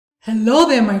Hello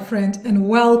there, my friend, and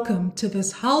welcome to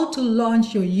this How to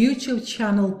Launch Your YouTube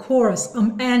Channel course.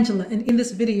 I'm Angela, and in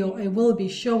this video, I will be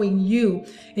showing you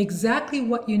exactly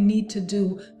what you need to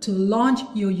do to launch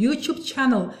your YouTube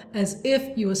channel as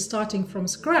if you are starting from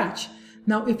scratch.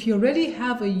 Now, if you already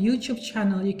have a YouTube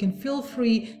channel, you can feel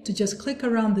free to just click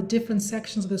around the different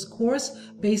sections of this course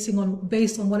based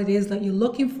on what it is that you're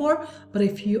looking for. But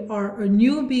if you are a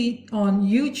newbie on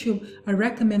YouTube, I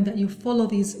recommend that you follow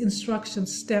these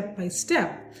instructions step by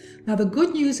step. Now, the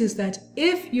good news is that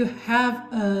if you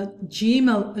have an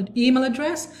email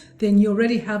address, then you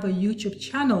already have a YouTube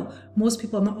channel. Most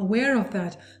people are not aware of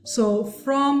that. So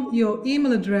from your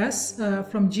email address,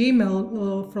 from Gmail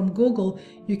or from Google,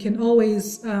 you can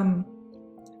always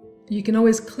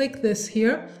click this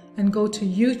here and go to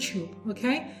YouTube.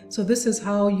 Okay, so this is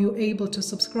how you're able to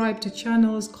subscribe to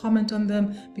channels, comment on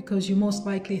them, because you most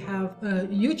likely have a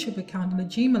YouTube account and a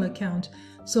Gmail account.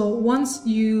 So once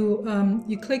you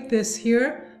click this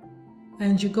here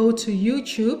and you go to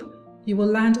YouTube, you will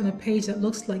land on a page that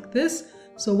looks like this.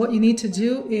 So what you need to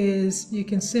do is you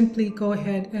can simply go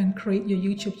ahead and create your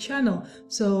YouTube channel.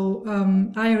 So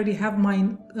I already have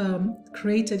mine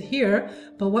created here,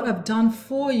 but what I've done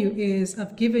for you is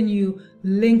I've given you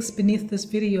links beneath this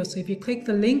video. So if you click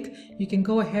the link, you can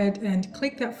go ahead and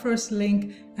click that first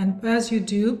link. And as you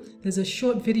do, there's a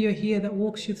short video here that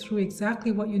walks you through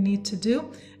exactly what you need to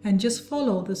do, and just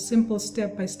follow the simple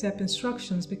step-by-step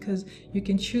instructions, because you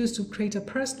can choose to create a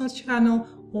personal channel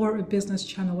or a business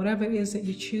channel. Whatever it is that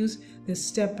you choose, there's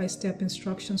step-by-step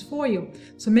instructions for you.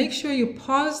 So make sure you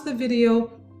pause the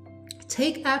video,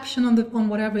 take action on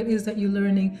whatever it is that you're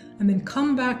learning, and then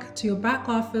come back to your back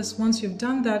office. Once you've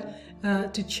done that,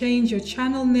 to change your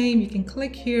channel name, you can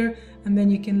click here, and then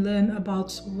you can learn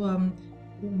about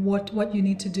what you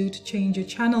need to do to change your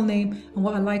channel name. And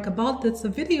what I like about this, the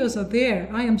videos are there.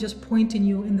 I am just pointing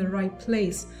you in the right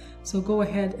place. So go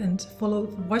ahead and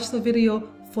watch the video,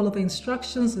 follow the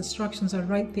instructions. The instructions are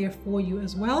right there for you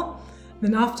as well.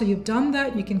 Then after you've done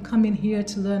that, you can come in here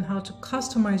to learn how to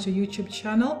customize your YouTube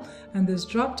channel. And there's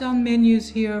drop-down menus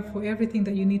here for everything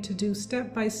that you need to do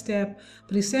step by step.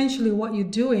 But essentially what you're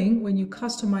doing when you're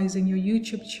customizing your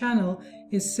YouTube channel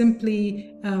is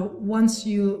simply once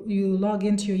you log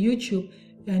into your YouTube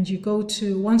and you go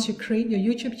to, once you create your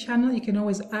YouTube channel, you can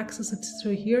always access it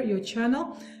through here, your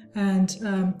channel. And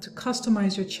to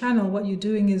customize your channel, what you're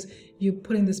doing is you're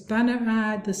putting this banner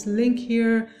ad, this link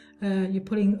here, you're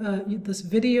putting this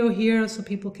video here so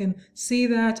people can see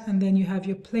that, and then you have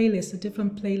your playlist, a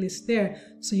different playlist there,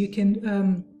 so you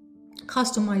can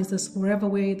customize this whatever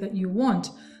way that you want.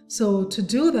 So to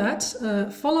do that,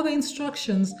 follow the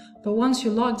instructions, but once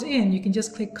you're logged in, you can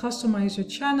just click customize your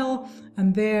channel,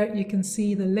 and there you can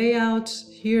see the layout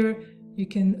here. You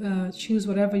can choose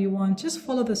whatever you want. Just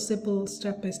follow the simple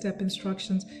step-by-step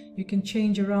instructions. You can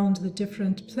change around the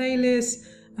different playlists,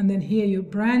 and then here your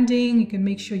branding. You can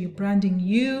make sure you're branding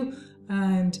you,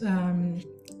 and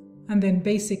then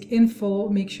basic info.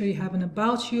 Make sure you have an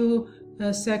about you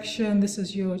section. This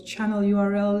is your channel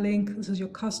URL link. This is your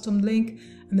custom link,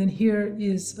 and then here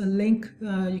is a link.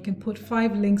 You can put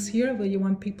 5 links here where you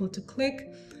want people to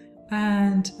click,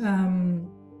 and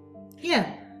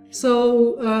yeah.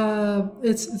 So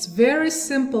it's very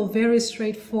simple, very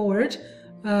straightforward.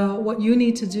 What you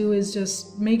need to do is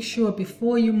just make sure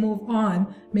before you move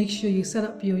on, make sure you set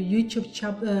up your YouTube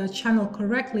channel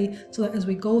correctly, so that as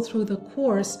we go through the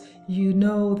course, you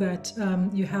know that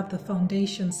you have the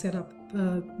foundation set up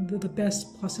the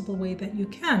best possible way that you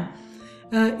can.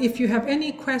 If you have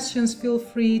any questions, feel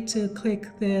free to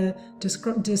click the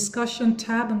discussion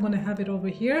tab. I'm going to have it over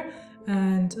here.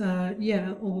 And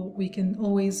yeah, or we can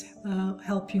always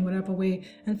help you in whatever way,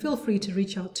 and feel free to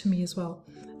reach out to me as well.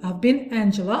 I've been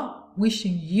Angela,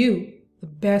 wishing you the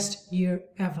best year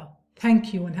ever.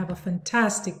 Thank you, and have a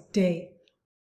fantastic day.